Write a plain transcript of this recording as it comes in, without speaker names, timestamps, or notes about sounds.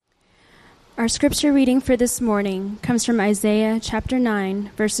Our scripture reading for this morning comes from Isaiah chapter 9,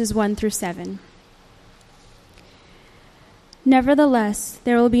 verses 1 through 7. Nevertheless,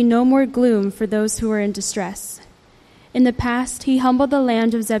 there will be no more gloom for those who are in distress. In the past, he humbled the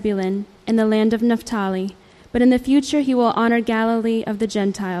land of Zebulun and the land of Naphtali, but in the future he will honor Galilee of the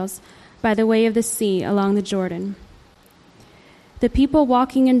Gentiles by the way of the sea along the Jordan. The people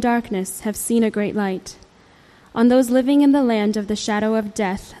walking in darkness have seen a great light. On those living in the land of the shadow of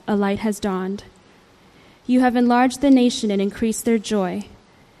death, a light has dawned. You have enlarged the nation and increased their joy.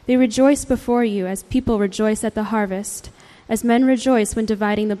 They rejoice before you as people rejoice at the harvest, as men rejoice when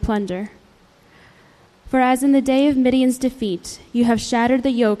dividing the plunder. For as in the day of Midian's defeat, you have shattered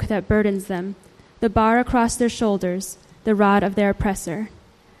the yoke that burdens them, the bar across their shoulders, the rod of their oppressor.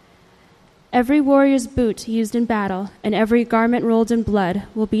 Every warrior's boot used in battle and every garment rolled in blood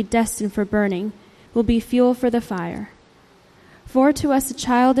will be destined for burning, will be fuel for the fire. For to us a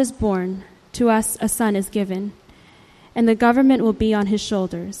child is born, to us a son is given, and the government will be on his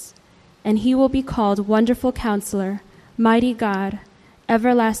shoulders, and he will be called Wonderful Counselor, Mighty God,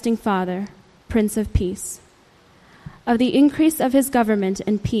 Everlasting Father, Prince of Peace. Of the increase of his government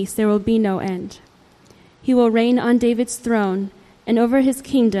and peace there will be no end. He will reign on David's throne, and over his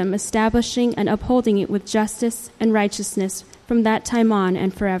kingdom, establishing and upholding it with justice and righteousness from that time on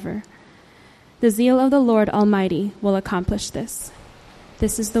and forever. The zeal of the Lord Almighty will accomplish this.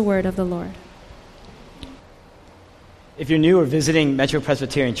 This is the word of the Lord. If you're new or visiting Metro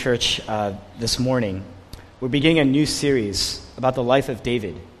Presbyterian Church this morning, we're beginning a new series about the life of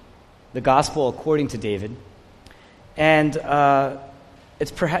David, the gospel according to David. And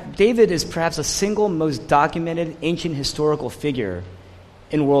David is perhaps the single most documented ancient historical figure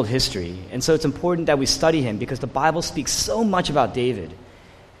in world history. And so it's important that we study him because the Bible speaks so much about David.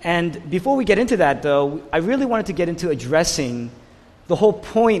 And before we get into that, though, I really wanted to get into addressing the whole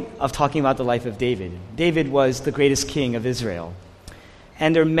point of talking about the life of David. David was the greatest king of Israel.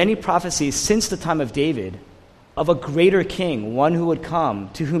 And there are many prophecies since the time of David of a greater king, one who would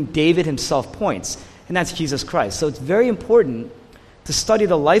come, to whom David himself points, and that's Jesus Christ. So it's very important to study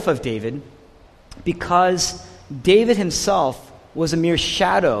the life of David because David himself was a mere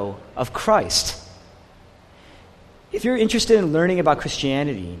shadow of Christ. If you're interested in learning about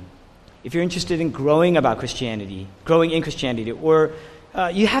Christianity, if you're interested in growing in Christianity, or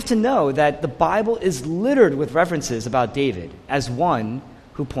you have to know that the Bible is littered with references about David as one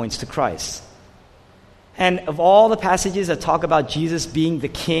who points to Christ. And of all the passages that talk about Jesus being the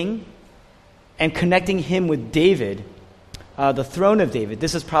king and connecting him with David, the throne of David,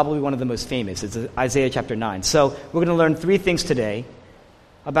 this is probably one of the most famous. It's Isaiah chapter 9. So we're going to learn three things today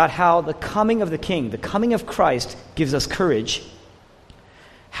about how the coming of the king, the coming of Christ, gives us courage,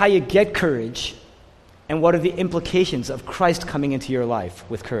 how you get courage, and what are the implications of Christ coming into your life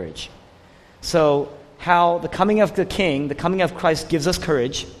with courage. So how the coming of the king, the coming of Christ gives us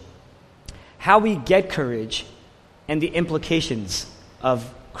courage, how we get courage, and the implications of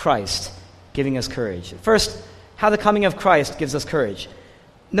Christ giving us courage. First, how the coming of Christ gives us courage.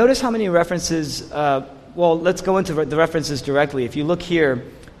 Notice how many references let's go into the references directly. If you look here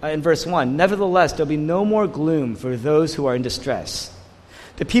in verse 1, nevertheless, there'll be no more gloom for those who are in distress.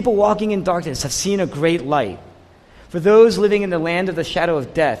 The people walking in darkness have seen a great light. For those living in the land of the shadow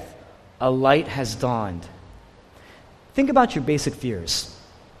of death, a light has dawned. Think about your basic fears.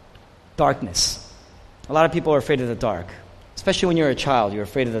 Darkness. A lot of people are afraid of the dark. Especially when you're a child, you're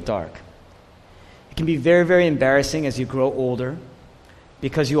afraid of the dark. It can be very, very embarrassing as you grow older,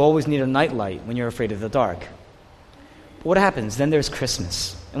 because you always need a nightlight when you're afraid of the dark. But what happens? Then there's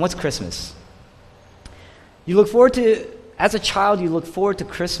Christmas. And what's Christmas? As a child, you look forward to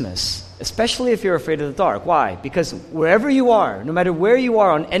Christmas, especially if you're afraid of the dark. Why? Because wherever you are, no matter where you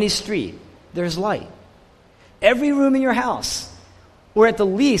are on any street, there's light. Every room in your house, or at the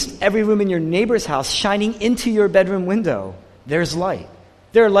least every room in your neighbor's house shining into your bedroom window, there's light.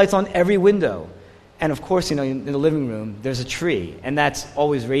 There are lights on every window. And of course, in the living room, there's a tree, and that's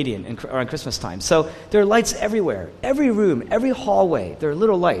always radiant around Christmas time. So there are lights everywhere. Every room, every hallway, there are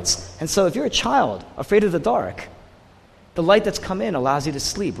little lights. And so if you're a child afraid of the dark, the light that's come in allows you to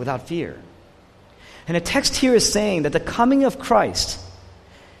sleep without fear. And the text here is saying that the coming of Christ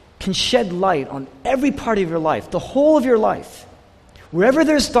can shed light on every part of your life, the whole of your life. Wherever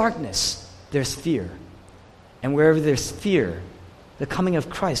there's darkness, there's fear. And wherever there's fear, the coming of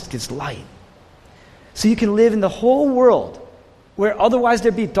Christ gives light. So you can live in the whole world where otherwise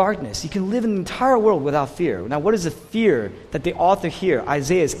there'd be darkness. You can live in the entire world without fear. Now, what is the fear that the author here,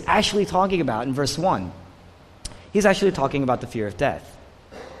 Isaiah, is actually talking about in verse 1? He's actually talking about the fear of death.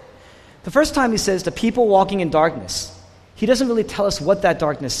 The first time he says the people walking in darkness, he doesn't really tell us what that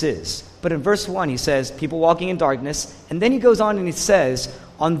darkness is. But in verse 1, he says, people walking in darkness. And then he goes on and he says,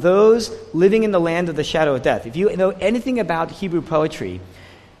 on those living in the land of the shadow of death. If you know anything about Hebrew poetry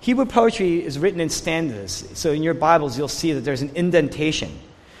is written in stanzas. So in your Bibles, you'll see that there's an indentation.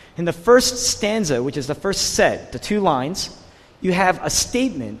 In the first stanza, which is the first set, the 2 lines, you have a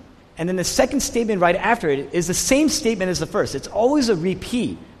statement. And then the second statement right after it is the same statement as the first. It's always a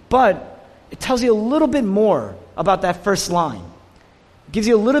repeat, but it tells you a little bit more about that first line. It gives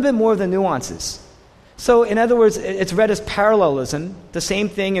you a little bit more of the nuances. So in other words, it's read as parallelism. The same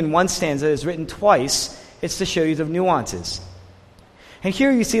thing in one stanza is written twice. It's to show you the nuances. And here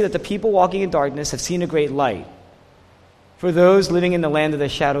you see that the people walking in darkness have seen a great light. For those living in the land of the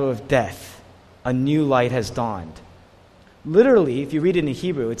shadow of death, a new light has dawned. Literally, if you read it in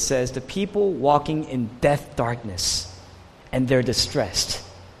Hebrew, it says, the people walking in death darkness, and they're distressed.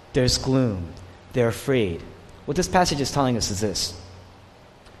 There's gloom. They're afraid. What this passage is telling us is this.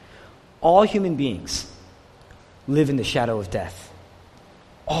 All human beings live in the shadow of death.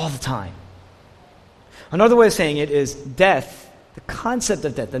 All the time. Another way of saying it is death, the concept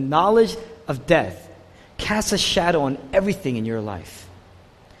of death, the knowledge of death, casts a shadow on everything in your life.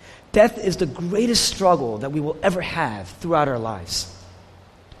 Death is the greatest struggle that we will ever have throughout our lives.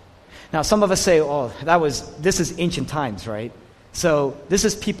 Now, some of us say, this is ancient times, right? So this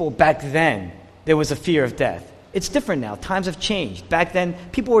is people back then. There was a fear of death. It's different now. Times have changed. Back then,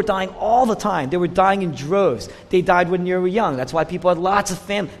 people were dying all the time. They were dying in droves. They died when they were young. That's why people had lots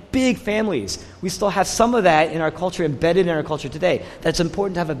of big families. We still have some of that in our culture, embedded in our culture today. That's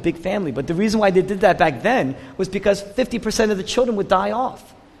important to have a big family. But the reason why they did that back then was because 50% of the children would die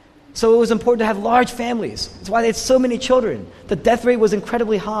off. So it was important to have large families. That's why they had so many children. The death rate was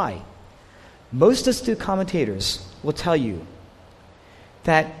incredibly high. Most astute commentators will tell you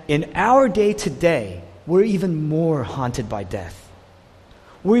that in our day today, we're even more haunted by death.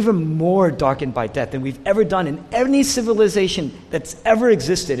 We're even more darkened by death than we've ever done in any civilization that's ever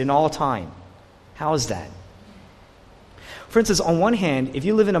existed in all time. How is that? For instance, on one hand, if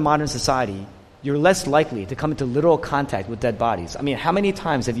you live in a modern society, you're less likely to come into literal contact with dead bodies. I mean, how many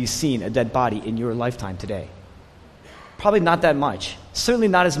times have you seen a dead body in your lifetime today? Probably not that much. Certainly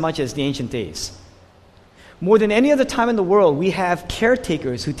not as much as the ancient days. More than any other time in the world, we have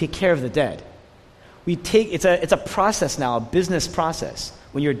caretakers who take care of the dead. It's a process now, a business process.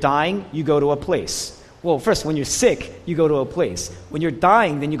 When you're dying, you go to a place. Well, first, when you're sick, you go to a place. When you're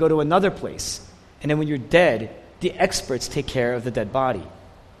dying, then you go to another place. And then when you're dead, the experts take care of the dead body.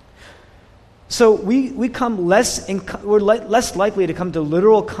 So we're less likely to come to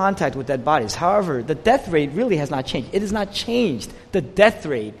literal contact with dead bodies. However, the death rate really has not changed. It has not changed the death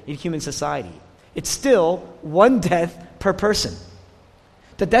rate in human society. It's still 1 death per person.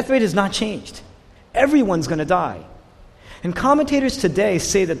 The death rate has not changed. Everyone's going to die. And commentators today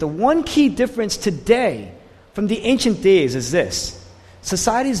say that the one key difference today from the ancient days is this.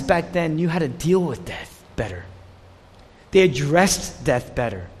 Societies back then knew how to deal with death better. They addressed death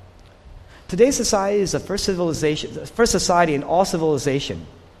better. Today's society is the first society in all civilization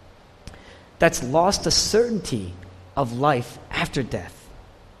that's lost the certainty of life after death.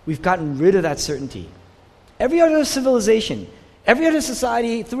 We've gotten rid of that certainty. Every other civilization, every other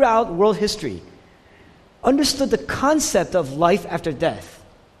society throughout world history understood the concept of life after death.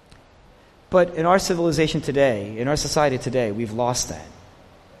 But in our civilization today, in our society today, we've lost that.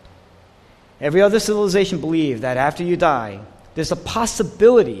 Every other civilization believed that after you die, there's a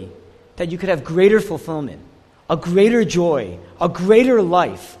possibility that you could have greater fulfillment, a greater joy, a greater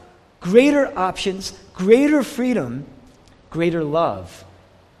life, greater options, greater freedom, greater love.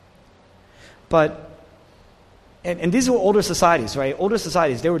 And these were older societies, right? Older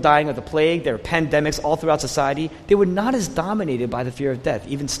societies, they were dying of the plague, there were pandemics all throughout society. They were not as dominated by the fear of death,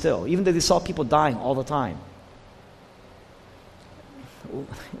 even still, even though they saw people dying all the time.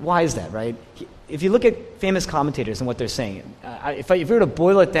 Why is that, right? If you look at famous commentators and what they're saying, if you were to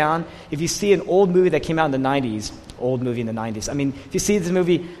boil it down, if you see an old movie that came out in the 90s, I mean, if you see this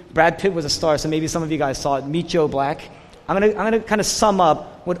movie, Brad Pitt was a star, so maybe some of you guys saw it, Meet Joe Black. I'm going to kind of sum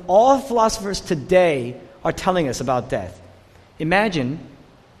up what all philosophers today are telling us about death. Imagine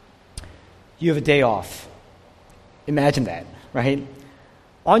you have a day off. Imagine that, right?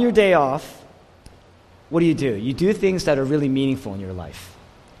 On your day off, what do? You do things that are really meaningful in your life.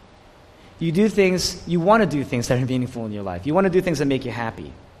 You want to do things that are meaningful in your life. You want to do things that make you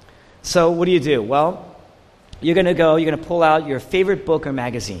happy. So what do? Well, you're going to pull out your favorite book or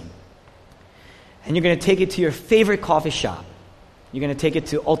magazine. And you're going to take it to your favorite coffee shop. You're going to take it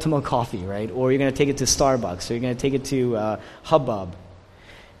to Ultima Coffee, right? Or you're going to take it to Starbucks. Or you're going to take it to Hubbub.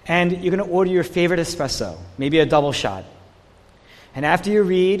 And you're going to order your favorite espresso, maybe a double shot. And after you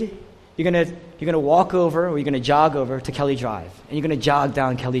read, you're gonna walk over, or you're gonna jog over to Kelly Drive. And you're gonna jog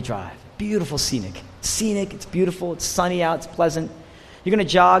down Kelly Drive. Beautiful scenic. Scenic, it's beautiful, it's sunny out, it's pleasant. You're gonna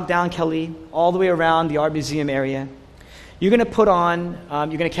jog down Kelly all the way around the art museum area. You're gonna put on,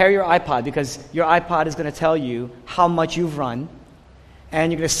 you're gonna carry your iPod, because your iPod is gonna tell you how much you've run.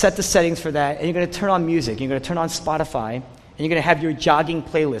 And you're gonna set the settings for that, and you're gonna turn on music. You're gonna turn on Spotify, and you're gonna have your jogging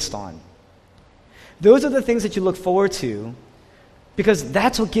playlist on. Those are the things that you look forward to, because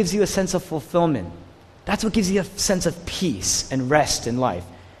that's what gives you a sense of fulfillment. That's what gives you a sense of peace and rest in life.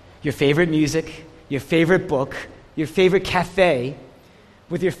 Your favorite music, your favorite book, your favorite cafe,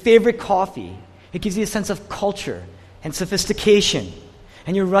 with your favorite coffee. It gives you a sense of culture and sophistication.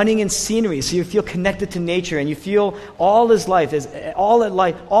 And you're running in scenery, so you feel connected to nature, and you feel all of life is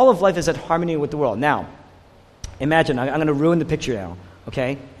at harmony with the world. Now, imagine, I'm going to ruin the picture now,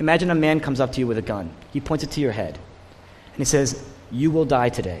 okay? Imagine a man comes up to you with a gun. He points it to your head, and he says, "You will die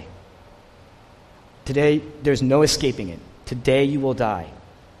today. Today, there's no escaping it. Today, you will die.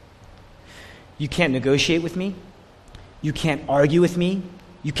 You can't negotiate with me. You can't argue with me.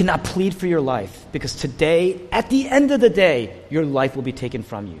 You cannot plead for your life, because today, at the end of the day, your life will be taken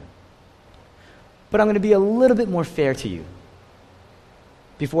from you. But I'm going to be a little bit more fair to you.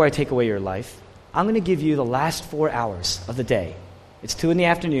 Before I take away your life, I'm going to give you the last 4 hours of the day. It's 2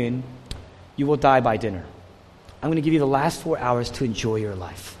 p.m. You will die by dinner. I'm going to give you the last 4 hours to enjoy your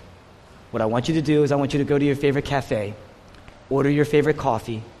life. What I want you to do is I want you to go to your favorite cafe, order your favorite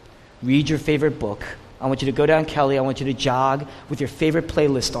coffee, read your favorite book. I want you to go down Kelly. I want you to jog with your favorite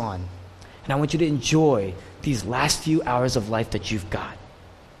playlist on. And I want you to enjoy these last few hours of life that you've got."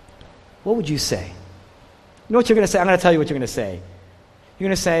 What would you say? You know what you're going to say? I'm going to tell you what you're going to say. You're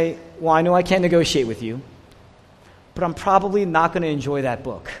going to say, "Well, I know I can't negotiate with you, but I'm probably not going to enjoy that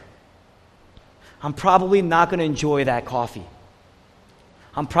book. I'm probably not going to enjoy that coffee.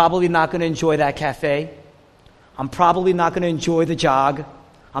 I'm probably not going to enjoy that cafe. I'm probably not going to enjoy the jog.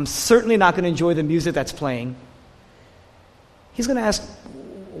 I'm certainly not going to enjoy the music that's playing." He's going to ask,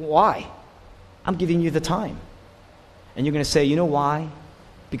 "Why?" "I'm giving you the time." And you're going to say, "You know why?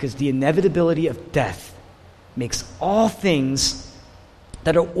 Because the inevitability of death makes all things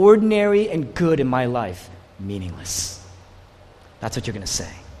that are ordinary and good in my life meaningless." That's what you're going to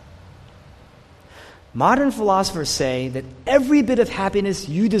say. Modern philosophers say that every bit of happiness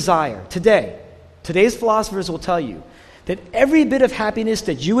you desire today's philosophers will tell you that every bit of happiness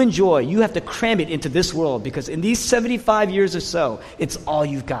that you enjoy, you have to cram it into this world, because in these 75 years or so, it's all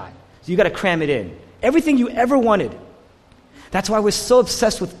you've got. So you've got to cram it in. Everything you ever wanted. That's why we're so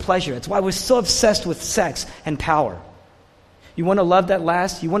obsessed with pleasure. That's why we're so obsessed with sex and power. You want a love that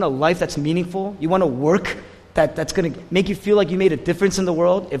lasts? You want a life that's meaningful? You want a work that's going to make you feel like you made a difference in the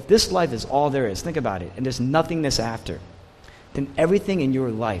world? If this life is all there is, think about it, and there's nothingness after, then everything in your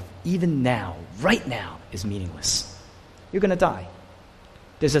life, even now, right now, is meaningless. You're going to die.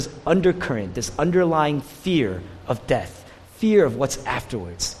 There's this undercurrent, this underlying fear of death, fear of what's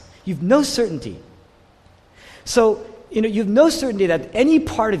afterwards. You've no certainty. So, you've no certainty that any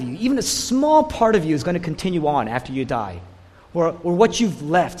part of you, even a small part of you, is going to continue on after you die. Or what you've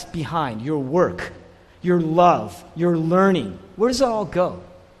left behind, your work, your love, your learning. Where does it all go?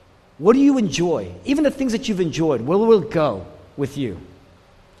 What do you enjoy? Even the things that you've enjoyed, where will it go with you?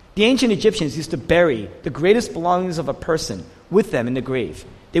 The ancient Egyptians used to bury the greatest belongings of a person with them in the grave.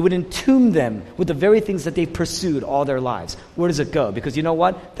 They would entomb them with the very things that they pursued all their lives. Where does it go? Because you know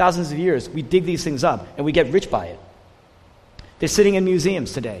what? Thousands of years, we dig these things up and we get rich by it. They're sitting in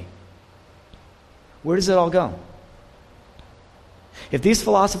museums today. Where does it all go? If these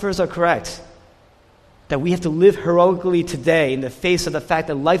philosophers are correct, that we have to live heroically today in the face of the fact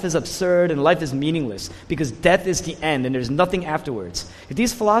that life is absurd and life is meaningless because death is the end and there's nothing afterwards. If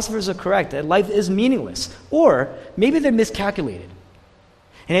these philosophers are correct, that life is meaningless, or maybe they're miscalculated.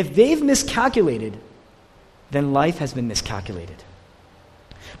 And if they've miscalculated, then life has been miscalculated.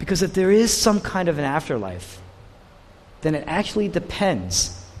 Because if there is some kind of an afterlife, then it actually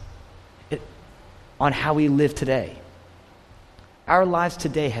depends on how we live today. Our lives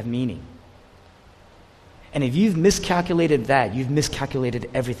today have meaning. And if you've miscalculated that, you've miscalculated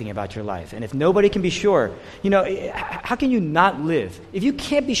everything about your life. And if nobody can be sure, how can you not live? If you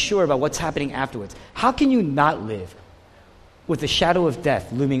can't be sure about what's happening afterwards, how can you not live with the shadow of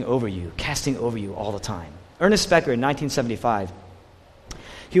death looming over you, casting over you all the time? Ernest Becker in 1975,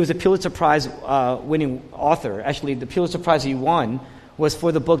 he was a Pulitzer Prize winning author. Actually, the Pulitzer Prize he won was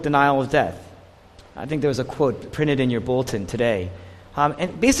for the book Denial of Death. I think there was a quote printed in your bulletin today.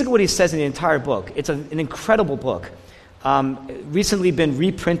 And basically what he says in the entire book, it's an incredible book, recently been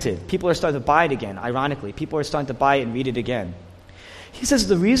reprinted. People are starting to buy it again, ironically. People are starting to buy it and read it again. He says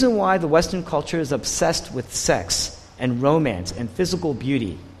the reason why the Western culture is obsessed with sex and romance and physical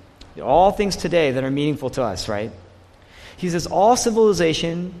beauty, they're all things today that are meaningful to us, right? He says all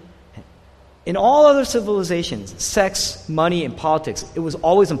civilization, in all other civilizations, sex, money, and politics, it was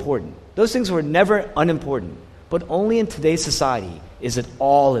always important. Those things were never unimportant. But only in today's society is it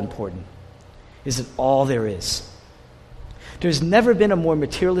all important. Is it all there is? There's never been a more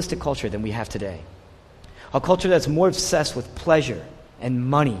materialistic culture than we have today. A culture that's more obsessed with pleasure and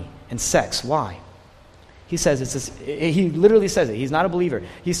money and sex. Why? He says it's this, he literally says it. He's not a believer.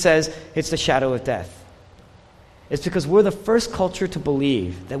 He says it's the shadow of death. It's because we're the first culture to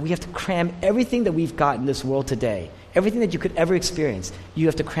believe that we have to cram everything that we've got in this world today, everything that you could ever experience, you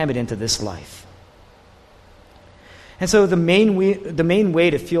have to cram it into this life. And so the main way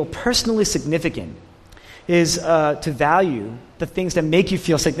to feel personally significant is to value the things that make you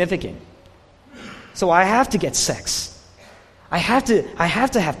feel significant. So I have to get sex. I have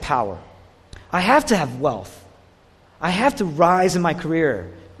to have power. I have to have wealth. I have to rise in my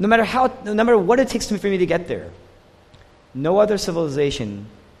career, no matter what it takes for me to get there. No other civilization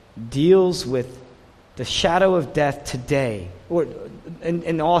deals with the shadow of death today, or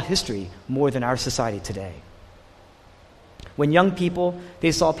in all history, more than our society today. When young people,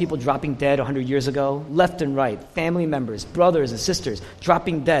 they saw people dropping dead 100 years ago, left and right, family members, brothers and sisters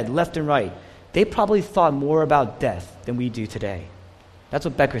dropping dead left and right, they probably thought more about death than we do today. That's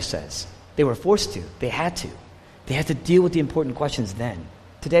what Becker says. They were forced to. They had to. They had to deal with the important questions then.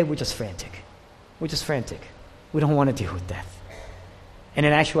 Today, we're just frantic. We're just frantic. We don't want to deal with death. And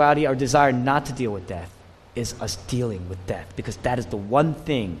in actuality, our desire not to deal with death is us dealing with death, because that is the one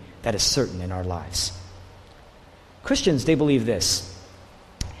thing that is certain in our lives. Christians, they believe this.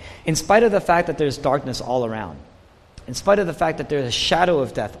 In spite of the fact that there's darkness all around, in spite of the fact that there's a shadow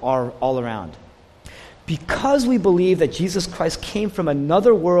of death all around, because we believe that Jesus Christ came from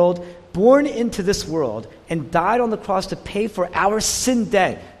another world, born into this world, and died on the cross to pay for our sin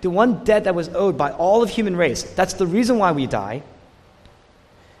debt, the one debt that was owed by all of human race. That's the reason why we die.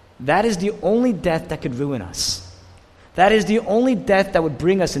 That is the only death that could ruin us. That is the only death that would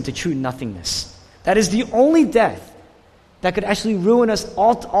bring us into true nothingness. That is the only death that could actually ruin us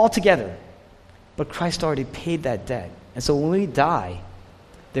altogether. But Christ already paid that debt. And so when we die,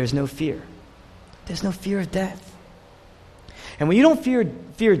 there's no fear. There's no fear of death. And when you don't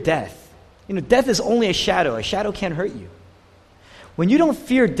fear death, death is only a shadow. A shadow can't hurt you. When you don't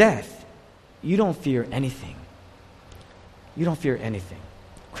fear death, you don't fear anything. You don't fear anything.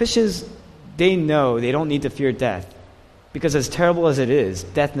 Christians, they know they don't need to fear death, because as terrible as it is,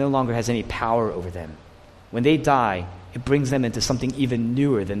 death no longer has any power over them. When they die, it brings them into something even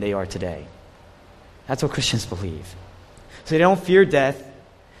newer than they are today. That's what Christians believe. So they don't fear death.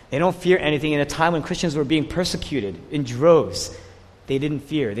 They don't fear anything. In a time when Christians were being persecuted in droves, they didn't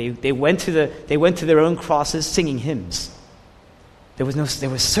fear. They went to their own crosses singing hymns. There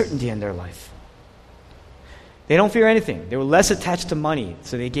was certainty in their life. They don't fear anything. They were less attached to money,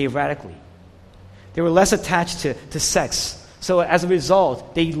 so they gave radically. They were less attached to sex. So as a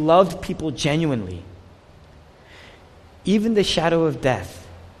result, they loved people genuinely. Even the shadow of death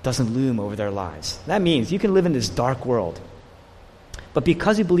doesn't loom over their lives. That means you can live in this dark world, but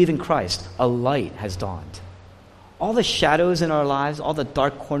because you believe in Christ, a light has dawned. All the shadows in our lives, all the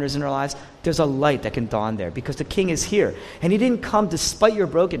dark corners in our lives, there's a light that can dawn there because the King is here. And he didn't come despite your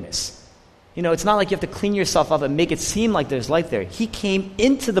brokenness. It's not like you have to clean yourself up and make it seem like there's light there. He came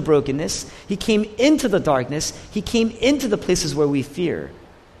into the brokenness. He came into the darkness. He came into the places where we fear.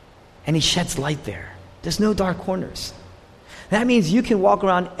 And he sheds light there. There's no dark corners. That means you can walk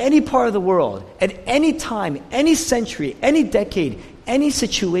around any part of the world, at any time, any century, any decade, any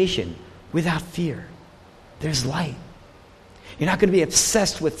situation, without fear. There's light. You're not going to be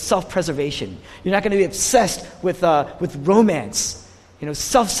obsessed with self-preservation. You're not going to be obsessed with romance,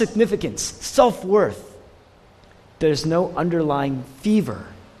 self-significance, self-worth. There's no underlying fever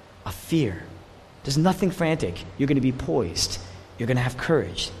of fear. There's nothing frantic. You're going to be poised. You're going to have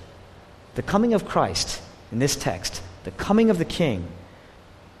courage. The coming of Christ, in this text, the coming of the King,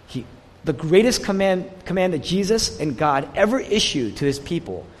 the greatest command that Jesus and God ever issued to his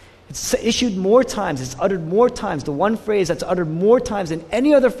people. It's issued more times, it's uttered more times. The one phrase that's uttered more times than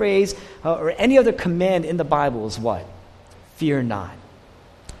any other phrase or any other command in the Bible is what? Fear not.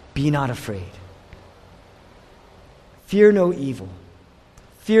 Be not afraid. Fear no evil.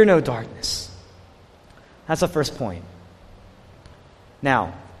 Fear no darkness. That's the first point.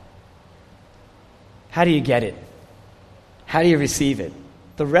 Now, how do you get it? How do you receive it?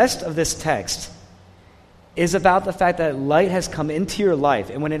 The rest of this text is about the fact that light has come into your life.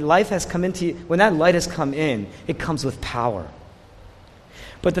 And when that light has come in, it comes with power.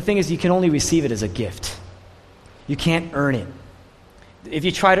 But the thing is, you can only receive it as a gift. You can't earn it. If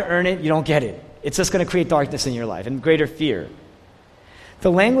you try to earn it, you don't get it. It's just going to create darkness in your life and greater fear.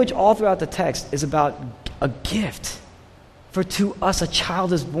 The language all throughout the text is about a gift. For to us a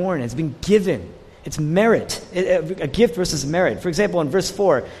child is born. It's been given. It's merit. A gift versus merit. For example, in verse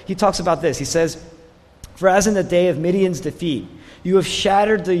 4, he talks about this. He says, "For as in the day of Midian's defeat, you have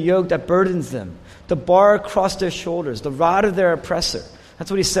shattered the yoke that burdens them, the bar across their shoulders, the rod of their oppressor." That's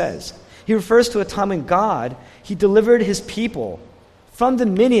what he says. He refers to a time when God, he delivered his people from the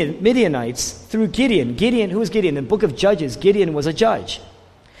Midianites through Gideon. Gideon, who was Gideon? In the book of Judges, Gideon was a judge.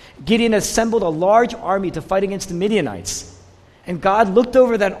 Gideon assembled a large army to fight against the Midianites. And God looked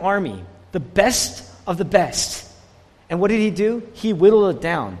over that army, the best of the best. And what did he do? He whittled it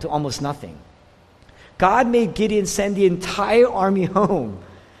down to almost nothing. God made Gideon send the entire army home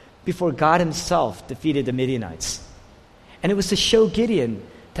before God himself defeated the Midianites. And it was to show Gideon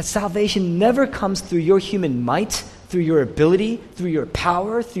that salvation never comes through your human might, through your ability, through your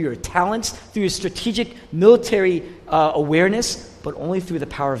power, through your talents, through your strategic military awareness, but only through the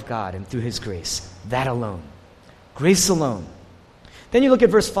power of God and through his grace. That alone. Grace alone. Then you look at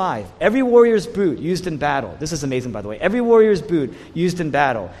verse 5. Every warrior's boot used in battle. This is amazing, by the way. Every warrior's boot used in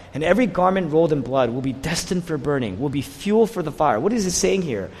battle and every garment rolled in blood will be destined for burning, will be fuel for the fire. What is it saying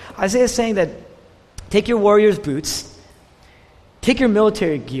here? Isaiah is saying that take your warrior's boots, take your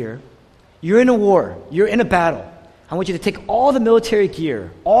military gear. You're in a war. You're in a battle. I want you to take all the military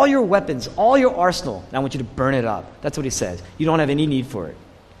gear, all your weapons, all your arsenal, and I want you to burn it up. That's what he says. You don't have any need for it.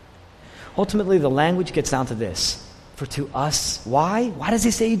 Ultimately, the language gets down to this. For to us, why? Why does he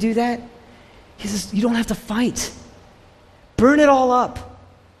say you do that? He says, you don't have to fight. Burn it all up.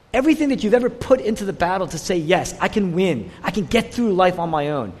 Everything that you've ever put into the battle to say, yes, I can win. I can get through life on my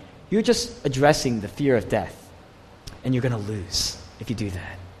own. You're just addressing the fear of death. And you're going to lose if you do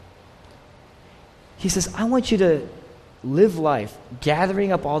that. He says, I want you to live life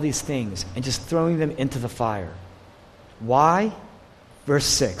gathering up all these things and just throwing them into the fire. Why? Verse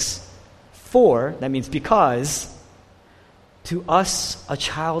 6. For, that means because, to us a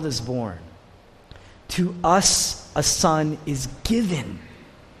child is born. To us a son is given.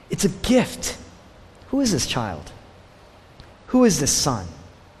 It's a gift. Who is this child? Who is this son?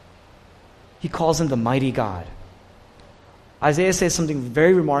 He calls him the mighty God. Isaiah says something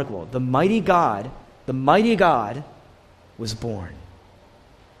very remarkable. The mighty God was born.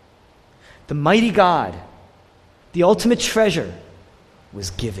 The mighty God, the ultimate treasure, was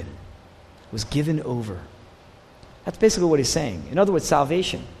given over. That's basically what he's saying. In other words,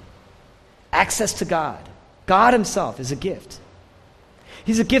 salvation, access to God. God himself is a gift.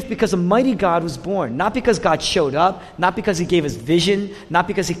 He's a gift because a mighty God was born, not because God showed up, not because he gave us vision, not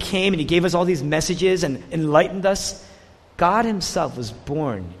because he came and he gave us all these messages and enlightened us. God himself was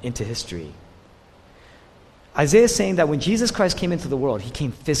born into history. Isaiah is saying that when Jesus Christ came into the world, he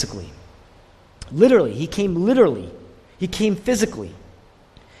came physically. Literally, he came literally. He came physically.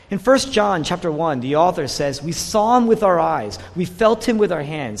 In 1 John chapter 1, the author says, we saw him with our eyes. We felt him with our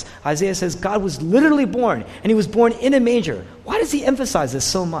hands. Isaiah says God was literally born, and he was born in a manger. Why does he emphasize this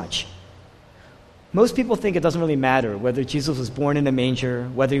so much? Most people think it doesn't really matter whether Jesus was born in a manger,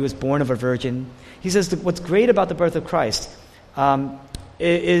 whether he was born of a virgin. He says that what's great about the birth of Christ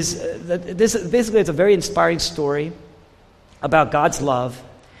is that this basically it's a very inspiring story about God's love.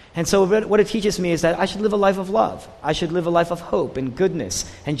 And so what it teaches me is that I should live a life of love. I should live a life of hope and goodness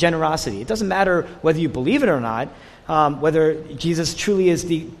and generosity. It doesn't matter whether you believe it or not, whether Jesus truly is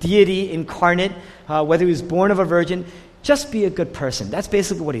the deity incarnate, whether he was born of a virgin. Just be a good person. That's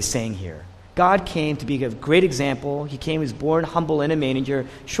basically what he's saying here. God came to be a great example. He came, he was born humble in a manger.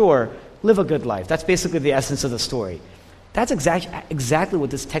 Sure, live a good life. That's basically the essence of the story. That's exactly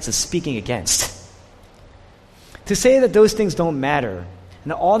what this text is speaking against. To say that those things don't matter,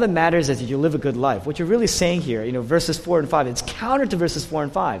 and all that matters is that you live a good life. What you're really saying here, verses 4 and 5, it's counter to verses 4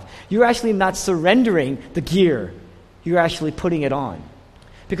 and 5. You're actually not surrendering the gear. You're actually putting it on.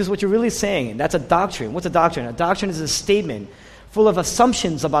 Because what you're really saying, that's a doctrine. What's a doctrine? A doctrine is a statement full of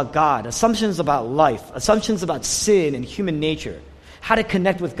assumptions about God, assumptions about life, assumptions about sin and human nature, how to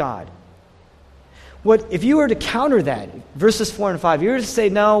connect with God. If you were to counter that, verses 4 and 5, you were to say,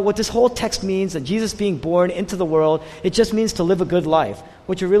 no, what this whole text means, that Jesus being born into the world, it just means to live a good life.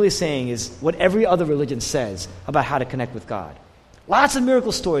 What you're really saying is what every other religion says about how to connect with God. Lots of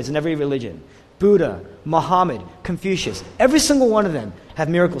miracle stories in every religion. Buddha, Muhammad, Confucius, every single one of them have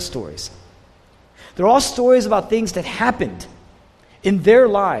miracle stories. They're all stories about things that happened in their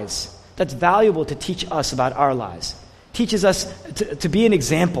lives that's valuable to teach us about our lives. Teaches us to be an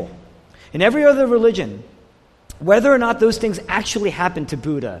example. In every other religion, Whether or not those things actually happened to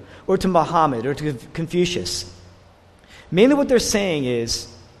Buddha or to Muhammad or to Confucius, mainly what they're saying is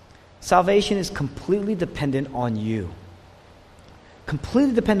salvation is completely dependent on you.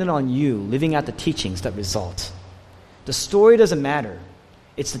 Completely dependent on you living out the teachings that result. The story doesn't matter.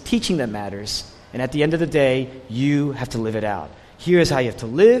 It's the teaching that matters. And at the end of the day, you have to live it out. Here's how you have to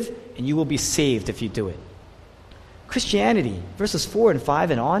live, and you will be saved if you do it. Christianity, verses 4 and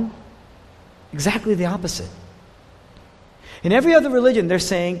 5 and on, exactly the opposite. In every other religion, they're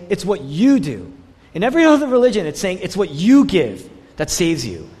saying it's what you do. In every other religion, it's saying it's what you give that saves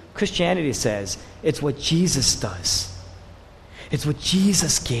you. Christianity says it's what Jesus does. It's what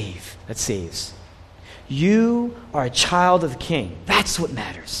Jesus gave that saves. You are a child of the King. That's what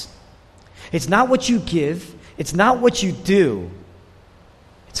matters. It's not what you give. It's not what you do.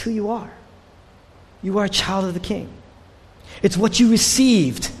 It's who you are. You are a child of the King. It's what you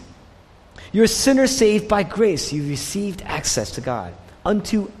received. You're a sinner saved by grace. You received access to God.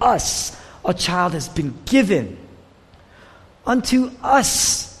 Unto us a child has been given. Unto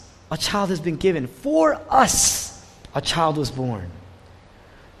us a child has been given. For us a child was born.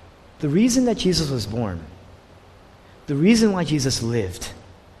 The reason that Jesus was born, the reason why Jesus lived,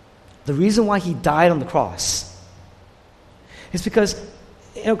 the reason why he died on the cross is because,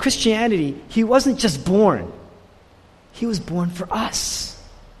 Christianity, he wasn't just born. He was born for us.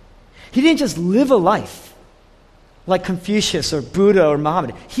 He didn't just live a life like Confucius or Buddha or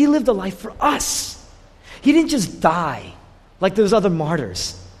Muhammad. He lived a life for us. He didn't just die like those other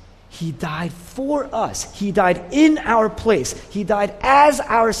martyrs. He died for us. He died in our place. He died as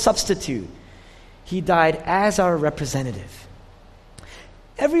our substitute. He died as our representative.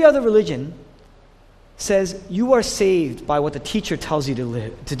 Every other religion says you are saved by what the teacher tells you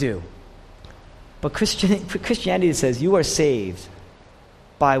to do. But Christianity says you are saved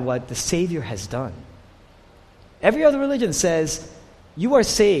by what the Savior has done. Every other religion says you are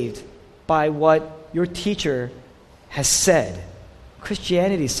saved by what your teacher has said.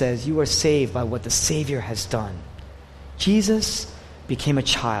 Christianity says you are saved by what the Savior has done. Jesus became a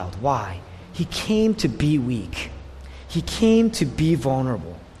child. Why? He came to be weak. He came to be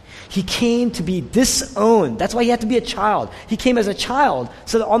vulnerable. He came to be disowned. That's why he had to be a child. He came as a child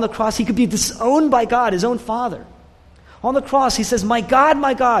so that on the cross he could be disowned by God, his own Father. On the cross, he says, my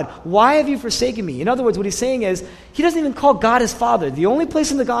God, why have you forsaken me? In other words, what he's saying is, he doesn't even call God his Father. The only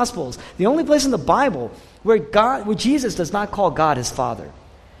place in the Gospels, the only place in the Bible where Jesus does not call God his Father.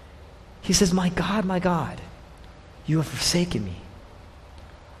 He says, my God, you have forsaken me.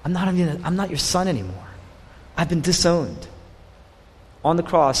 I'm not your son anymore. I've been disowned. On the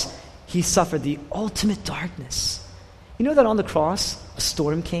cross, he suffered the ultimate darkness. You know that on the cross, a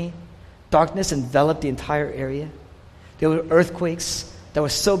storm came? Darkness enveloped the entire area. There were earthquakes that were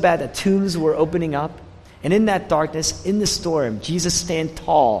so bad that tombs were opening up. And in that darkness, in the storm, Jesus stand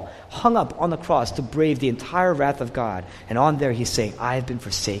tall, hung up on the cross to brave the entire wrath of God. And on there he's saying, I have been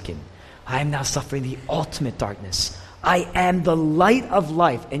forsaken. I am now suffering the ultimate darkness. I am the light of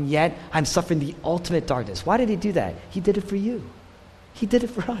life, and yet I'm suffering the ultimate darkness. Why did he do that? He did it for you. He did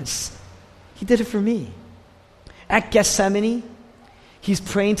it for us. He did it for me. At Gethsemane, he's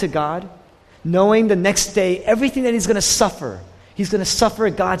praying to God, knowing the next day everything that he's going to suffer. He's going to suffer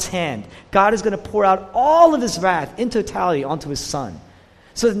at God's hand. God is going to pour out all of his wrath in totality onto his son,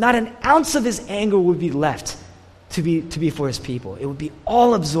 so that not an ounce of his anger would be left to be for his people. It would be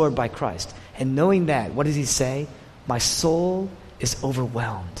all absorbed by Christ. And knowing that, what does he say? My soul is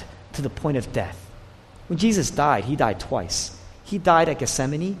overwhelmed to the point of death. When Jesus died, he died twice. He died at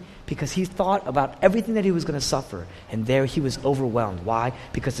Gethsemane because he thought about everything that he was going to suffer, and there he was overwhelmed. Why?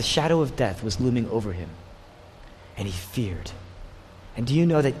 Because the shadow of death was looming over him, and he feared. And do you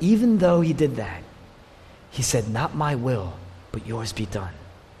know that even though he did that, he said, not my will, but yours be done.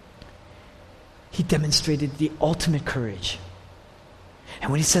 He demonstrated the ultimate courage. And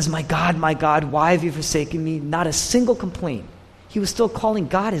when he says, my God, why have you forsaken me? Not a single complaint. He was still calling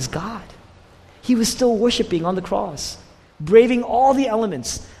God his God. He was still worshiping on the cross, braving all the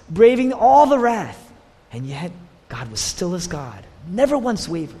elements, braving all the wrath. And yet, God was still his God. Never once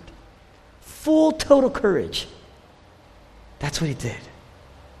wavered. Full, total courage. That's what he did.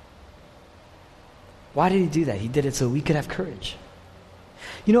 Why did he do that? He did it so we could have courage.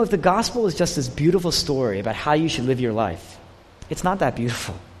 You know, if the gospel is just this beautiful story about how you should live your life, it's not that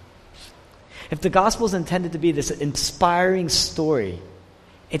beautiful. If the gospel is intended to be this inspiring story,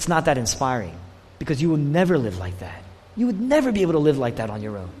 it's not that inspiring, because you will never live like that. You would never be able to live like that on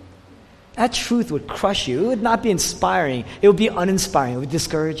your own. That truth would crush you. It would not be inspiring. It would be uninspiring. It would be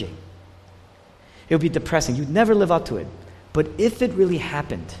discouraging. It would be depressing. You'd never live up to it. But if it really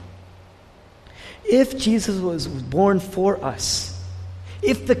happened, if Jesus was born for us,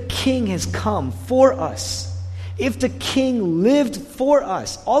 if the King has come for us, if the King lived for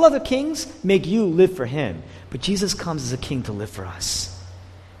us, all other kings make you live for him. But Jesus comes as a king to live for us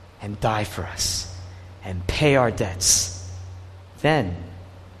and die for us and pay our debts. Then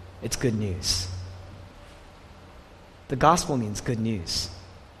it's good news. The gospel means good news.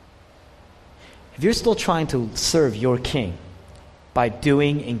 If you're still trying to serve your king by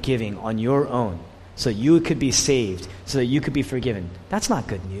doing and giving on your own so you could be saved, so that you could be forgiven, that's not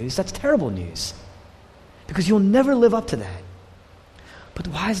good news. That's terrible news. Because you'll never live up to that. But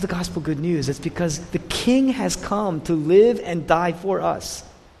why is the gospel good news? It's because the King has come to live and die for us.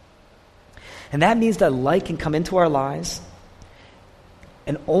 And that means that light can come into our lives,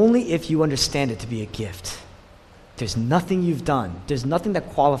 and only if you understand it to be a gift. There's nothing you've done. There's nothing that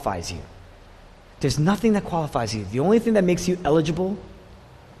qualifies you. There's nothing that qualifies you. The only thing that makes you eligible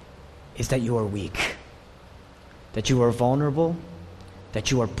is that you are weak, that you are vulnerable,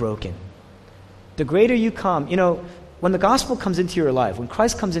 that you are broken. The greater you come, when the gospel comes into your life, when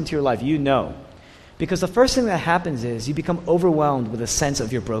Christ comes into your life, you know. Because the first thing that happens is you become overwhelmed with a sense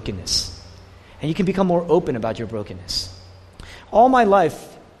of your brokenness. And you can become more open about your brokenness. All my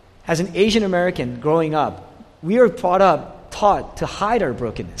life, as an Asian American growing up, we are taught to hide our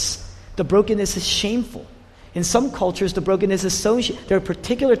brokenness. The brokenness is shameful. In some cultures, the brokenness is there are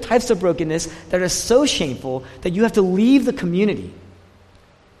particular types of brokenness that are so shameful that you have to leave the community.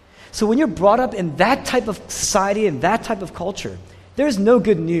 So when you're brought up in that type of society and that type of culture, there's no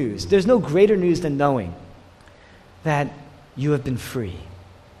good news. There's no greater news than knowing that you have been free,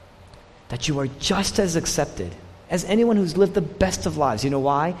 that you are just as accepted as anyone who's lived the best of lives. You know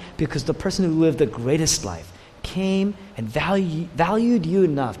why? Because the person who lived the greatest life came and valued you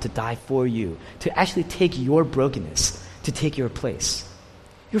enough to die for you, to actually take your brokenness, to take your place.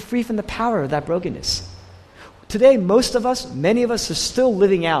 You're free from the power of that brokenness. Today, many of us are still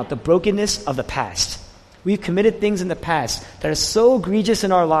living out the brokenness of the past. We've committed things in the past that are so egregious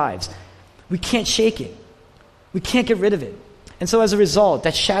in our lives. We can't shake it. We can't get rid of it. And so as a result,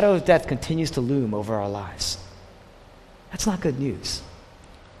 that shadow of death continues to loom over our lives. That's not good news.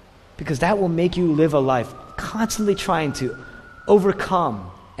 Because that will make you live a life constantly trying to overcome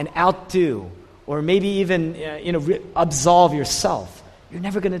and outdo, or maybe even absolve yourself. You're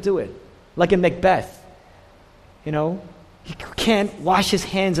never going to do it. Like in Macbeth. He can't wash his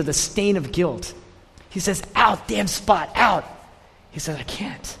hands of the stain of guilt. He says, out, damn spot, out. He says, I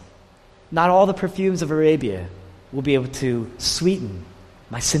can't. Not all the perfumes of Arabia will be able to sweeten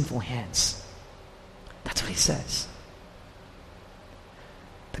my sinful hands. That's what he says.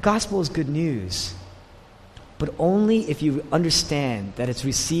 The gospel is good news, but only if you understand that it's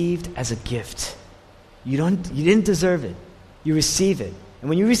received as a gift. You didn't deserve it. You receive it. And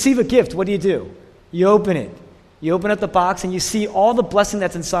when you receive a gift, what do? You open it. You open up the box and you see all the blessing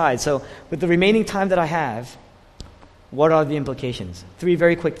that's inside. So with the remaining time that I have, what are the implications? 3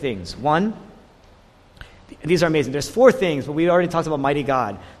 very quick things. 1, these are amazing. There's 4 things, but we already talked about mighty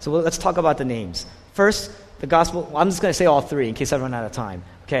God. So let's talk about the names. First, the gospel, I'm just going to say all 3 in case I run out of time.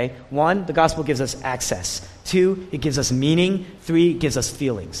 Okay? 1, the gospel gives us access. 2, it gives us meaning. 3, it gives us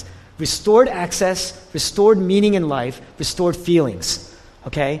feelings. Restored access, restored meaning in life, restored feelings.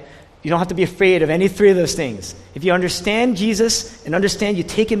 Okay? You don't have to be afraid of any 3 of those things. If you understand Jesus and understand you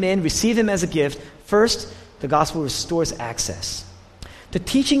take him in, receive him as a gift, first, the gospel restores access. The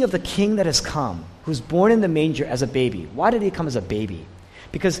teaching of the King that has come, who's born in the manger as a baby. Why did he come as a baby?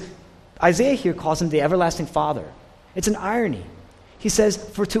 Because Isaiah here calls him the everlasting Father. It's an irony. He says,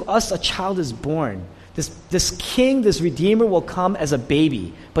 for to us a child is born. This King, this Redeemer will come as a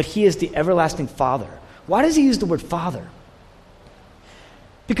baby, but he is the everlasting Father. Why does he use the word Father?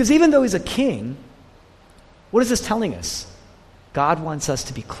 Because even though he's a king, what is this telling us? God wants us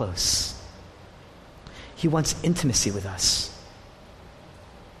to be close. He wants intimacy with us.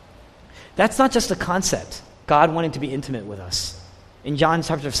 That's not just a concept, God wanting to be intimate with us. In John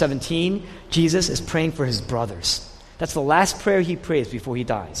chapter 17, Jesus is praying for his brothers. That's the last prayer he prays before he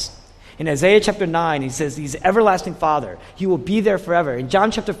dies. In Isaiah chapter 9, he says, he's everlasting Father. He will be there forever. In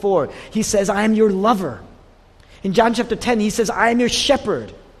John chapter 4, he says, I am your lover. In John chapter 10, he says, I am your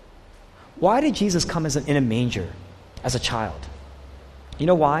shepherd. Why did Jesus come in a manger as a child? You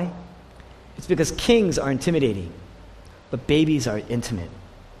know why? It's because kings are intimidating, but babies are intimate.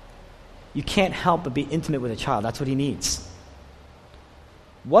 You can't help but be intimate with a child. That's what he needs.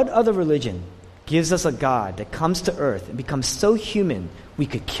 What other religion gives us a God that comes to earth and becomes so human we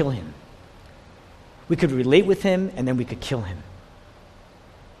could kill him? We could relate with him and then we could kill him.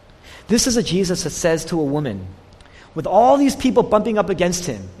 This is a Jesus that says to a woman, With all these people bumping up against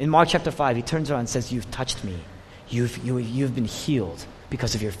him, in Mark chapter 5, he turns around and says, "You've touched me. You've been healed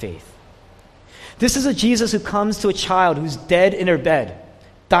because of your faith." This is a Jesus who comes to a child who's dead in her bed,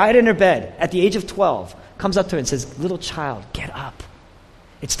 died in her bed at the age of 12, comes up to her and says, "Little child, get up.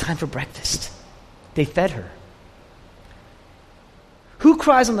 It's time for breakfast." They fed her. Who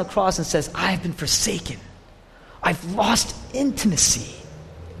cries on the cross and says, "I have been forsaken. I've lost intimacy"?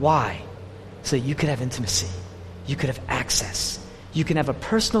 Why? So that you could have intimacy. You could have access. You can have a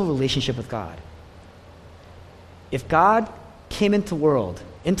personal relationship with God. If God came into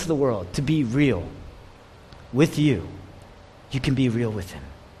the world to be real with you, you can be real with him.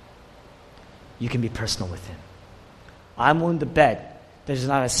 You can be personal with him. I'm willing to bet there's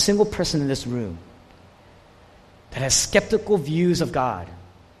not a single person in this room that has skeptical views of God.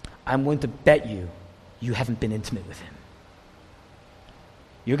 I'm willing to bet you haven't been intimate with him.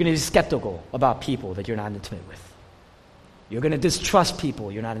 You're going to be skeptical about people that you're not intimate with. You're going to distrust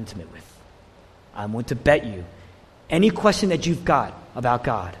people you're not intimate with. I'm willing to bet you any question that you've got about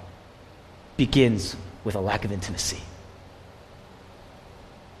God begins with a lack of intimacy.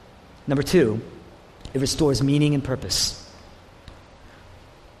 Number 2, it restores meaning and purpose.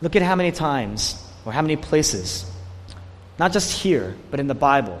 Look at how many times or how many places, not just here, but in the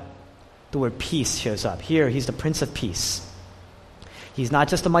Bible, the word peace shows up. Here, he's the Prince of Peace. He's not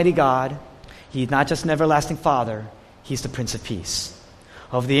just a mighty God. He's not just an everlasting Father. He's the Prince of Peace.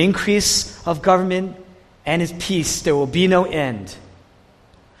 Of the increase of government and his peace, there will be no end.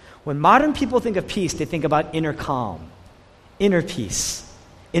 When modern people think of peace, they think about inner calm, inner peace,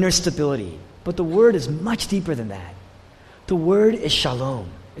 inner stability. But the word is much deeper than that. The word is shalom.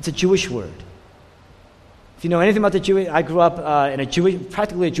 It's a Jewish word. If you know anything about the Jewish, I grew up in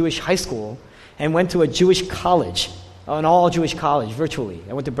practically a Jewish high school and went to a Jewish college, an all-Jewish college, virtually.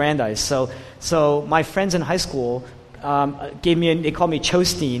 I went to Brandeis. So my friends in high school they called me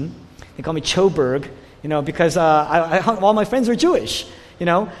Chostein. They called me Choberg, because all my friends were Jewish,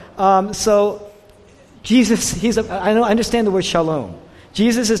 So Jesus, I understand the word shalom.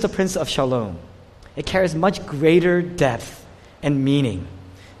 Jesus is the Prince of Shalom. It carries much greater depth and meaning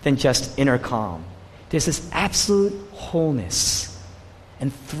than just inner calm. There's this absolute wholeness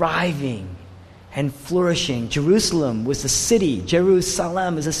and thriving and flourishing. Jerusalem was the city.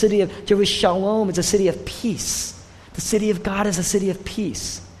 Jerusalem is a city of Jerusalem. It's a city of peace. The city of God is a city of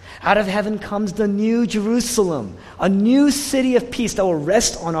peace. Out of heaven comes the new Jerusalem, a new city of peace that will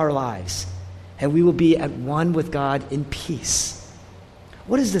rest on our lives. And we will be at one with God in peace.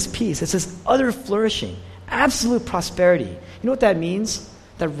 What is this peace? It's this utter flourishing, absolute prosperity. You know what that means?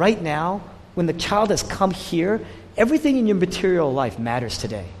 That right now, when the child has come here, everything in your material life matters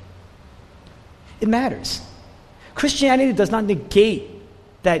today. It matters. Christianity does not negate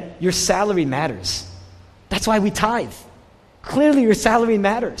that your salary matters. That's why we tithe. Clearly your salary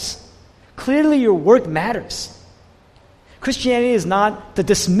matters. Clearly your work matters. Christianity is not the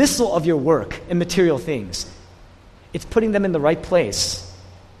dismissal of your work and material things. It's putting them in the right place.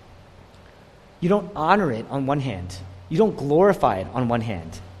 You don't honor it on one hand. You don't glorify it on one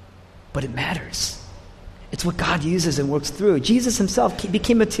hand. But it matters. It's what God uses and works through. Jesus himself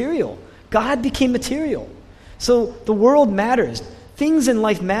became material. God became material. So the world matters. Things in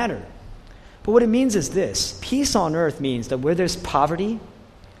life matter. But what it means is this. Peace on earth means that where there's poverty,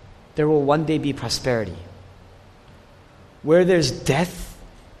 there will one day be prosperity. Where there's death,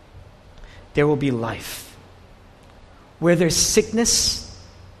 there will be life. Where there's sickness,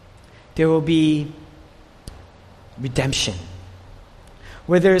 there will be redemption.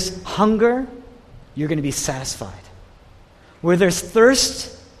 Where there's hunger, you're going to be satisfied. Where there's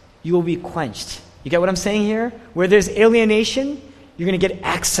thirst, you will be quenched. You get what I'm saying here? Where there's alienation, you're going to get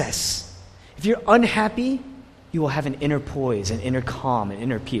access. If you're unhappy, you will have an inner poise, an inner calm, an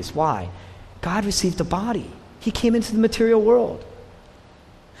inner peace. Why? God received a body. He came into the material world.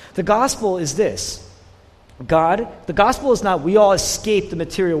 The gospel is this. The gospel is not we all escaped the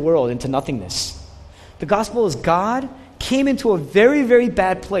material world into nothingness. The gospel is God came into a very, very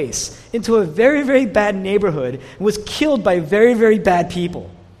bad place, into a very, very bad neighborhood, and was killed by very, very bad people.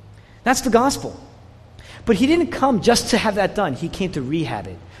 That's the gospel. But he didn't come just to have that done. He came to rehab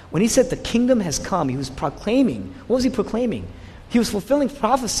it. When he said the kingdom has come, he was proclaiming. What was he proclaiming? He was fulfilling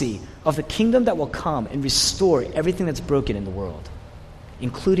prophecy of the kingdom that will come and restore everything that's broken in the world,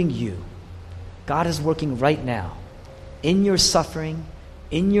 including you. God is working right now in your suffering,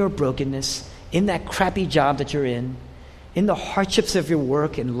 in your brokenness, in that crappy job that you're in the hardships of your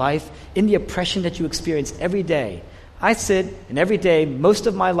work and life, in the oppression that you experience every day. I sit, and every day, most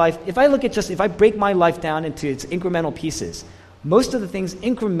of my life, if I break my life down into its incremental pieces, most of the things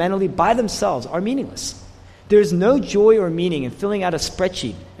incrementally by themselves are meaningless. There's no joy or meaning in filling out a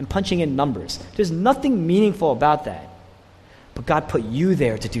spreadsheet and punching in numbers. There's nothing meaningful about that. But God put you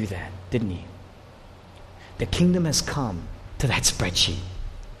there to do that, didn't He? The kingdom has come to that spreadsheet.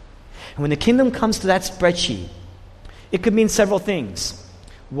 And when the kingdom comes to that spreadsheet, it could mean several things.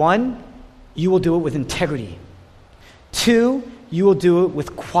 1, you will do it with integrity. 2, you will do it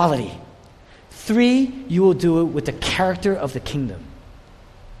with quality. 3, you will do it with the character of the kingdom.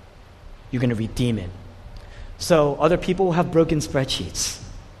 You're going to redeem it. So other people will have broken spreadsheets.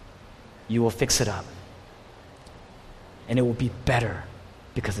 You will fix it up. And it will be better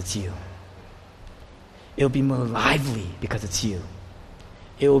because it's you. It will be more lively because it's you.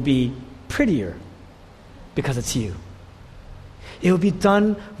 It will be prettier because it's you. It will be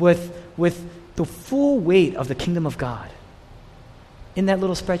done with the full weight of the kingdom of God in that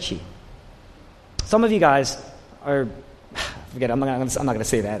little spreadsheet. Some of you guys are, forget it, I'm not going to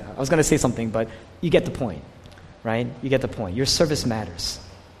say that. I was going to say something, but you get the point, right? You get the point. Your service matters.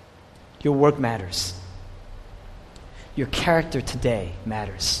 Your work matters. Your character today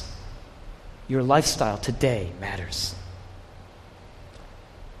matters. Your lifestyle today matters.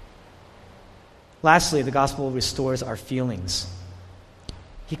 Lastly, the gospel restores our feelings.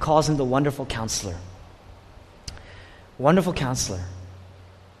 He calls him the wonderful counselor. Wonderful counselor.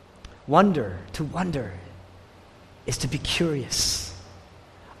 To wonder is to be curious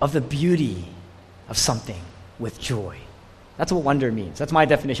of the beauty of something with joy. That's what wonder means. That's my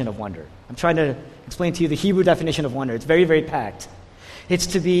definition of wonder. I'm trying to explain to you the Hebrew definition of wonder. It's very, very packed. It's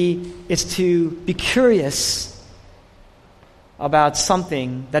to be curious about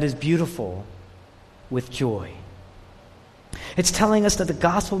something that is beautiful with joy. It's telling us that the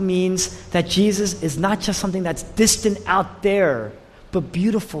gospel means that Jesus is not just something that's distant out there, but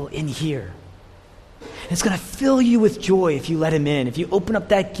beautiful in here. And it's going to fill you with joy if you let him in. If you open up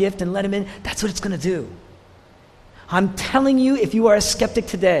that gift and let him in, that's what it's going to do. I'm telling you, if you are a skeptic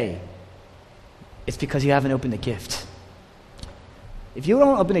today, it's because you haven't opened the gift. If you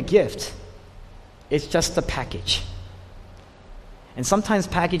don't open a gift, it's just a package. And sometimes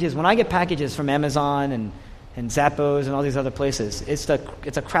packages, when I get packages from Amazon and Zappos and all these other places, it's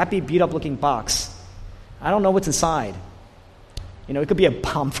a crappy, beat-up looking box. I don't know what's inside. You know, it could be a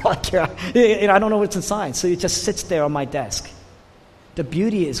bomb product. I don't know what's inside. So it just sits there on my desk. The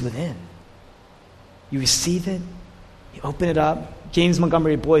beauty is within. You receive it, you open it up. James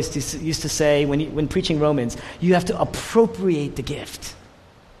Montgomery Boyce used to say, when preaching Romans, you have to appropriate the gift.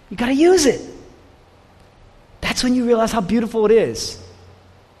 You got to use it. That's when you realize how beautiful it is.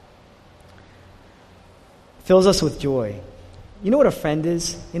 Fills us with joy. You know what a friend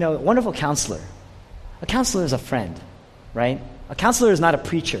is? You know, a wonderful counselor. A counselor is a friend, right? A counselor is not a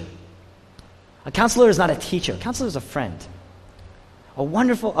preacher. A counselor is not a teacher. A counselor is a friend.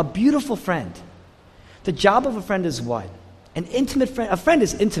 A beautiful friend. The job of a friend is what? An intimate friend. A friend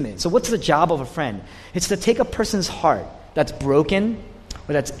is intimate. So what's the job of a friend? It's to take a person's heart that's broken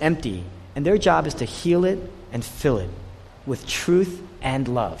or that's empty, and their job is to heal it and fill it with truth and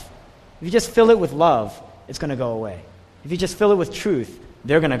love. If you just fill it with love, it's going to go away. If you just fill it with truth,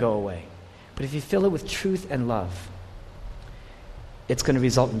 they're going to go away. But if you fill it with truth and love, it's going to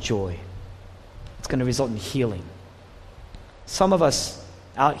result in joy. It's going to result in healing. Some of us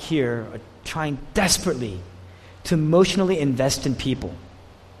out here are trying desperately to emotionally invest in people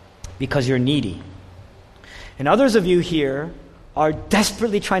because you're needy. And others of you here are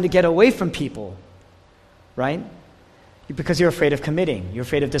desperately trying to get away from people, right? Because you're afraid of committing, you're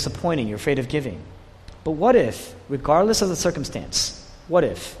afraid of disappointing, you're afraid of giving. But what if, regardless of the circumstance, what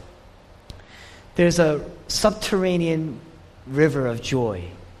if there's a subterranean river of joy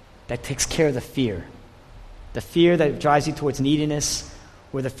that takes care of the fear that drives you towards neediness,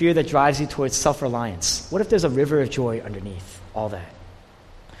 or the fear that drives you towards self-reliance? What if there's a river of joy underneath all that?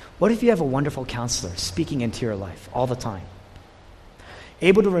 What if you have a wonderful counselor speaking into your life all the time,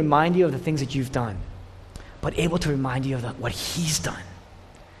 able to remind you of the things that you've done, but able to remind you of what he's done?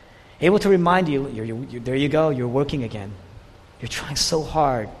 Able to remind you, there you go, you're working again. You're trying so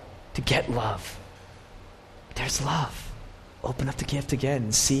hard to get love. There's love. Open up the gift again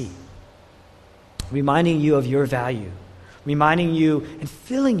and see. Reminding you of your value. Reminding you and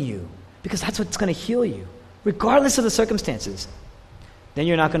filling you, because that's what's going to heal you, regardless of the circumstances. Then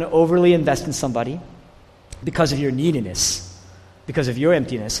you're not going to overly invest in somebody because of your neediness, because of your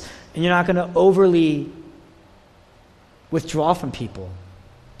emptiness, and you're not going to overly withdraw from people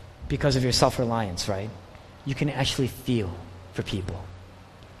because of your self-reliance, right? You can actually feel for people.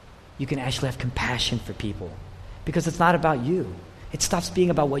 You can actually have compassion for people because it's not about you. It stops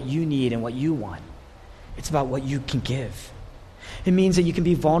being about what you need and what you want. It's about what you can give. It means that you can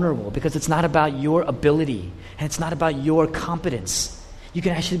be vulnerable because it's not about your ability and it's not about your competence. You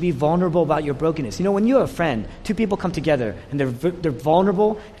can actually be vulnerable about your brokenness. You know, when you have a friend, two people come together and they're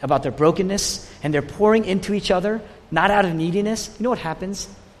vulnerable about their brokenness and they're pouring into each other, not out of neediness, you know what happens?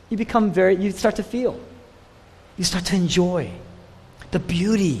 You start to feel. You start to enjoy. The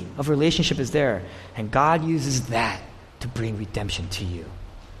beauty of relationship is there. And God uses that to bring redemption to you.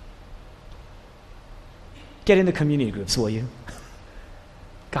 Get into community groups, will you?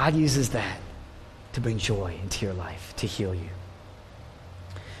 God uses that to bring joy into your life, to heal you.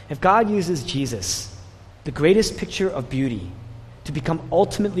 If God uses Jesus, the greatest picture of beauty, to become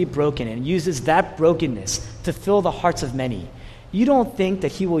ultimately broken and uses that brokenness to fill the hearts of many, you don't think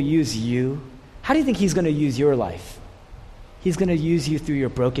that he will use you? How do you think he's going to use your life? He's going to use you through your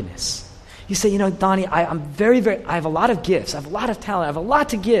brokenness. You say, Donnie, I have a lot of gifts. I have a lot of talent. I have a lot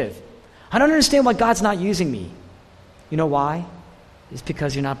to give. I don't understand why God's not using me. You know why? It's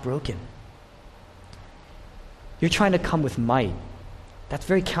because you're not broken. You're trying to come with might. That's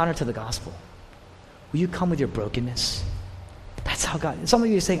very counter to the gospel. Will you come with your brokenness? That's how God... Some of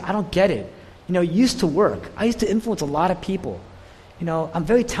you are saying, I don't get it. It used to work. I used to influence a lot of people. I'm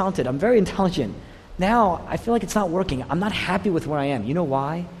very talented. I'm very intelligent. Now, I feel like it's not working. I'm not happy with where I am. You know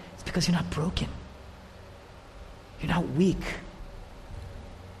why? It's because you're not broken. You're not weak.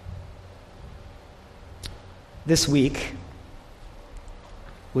 This week,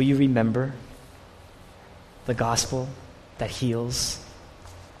 will you remember the gospel that heals,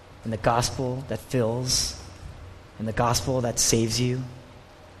 and the gospel that fills, and the gospel that saves you?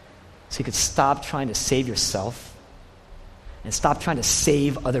 So you could stop trying to save yourself and stop trying to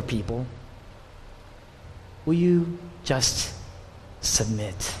save other people. Will you just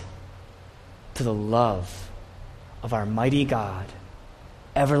submit to the love of our mighty God,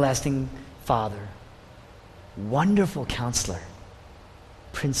 everlasting Father, wonderful Counselor,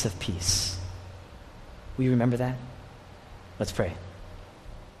 Prince of Peace? Will you remember that? Let's pray.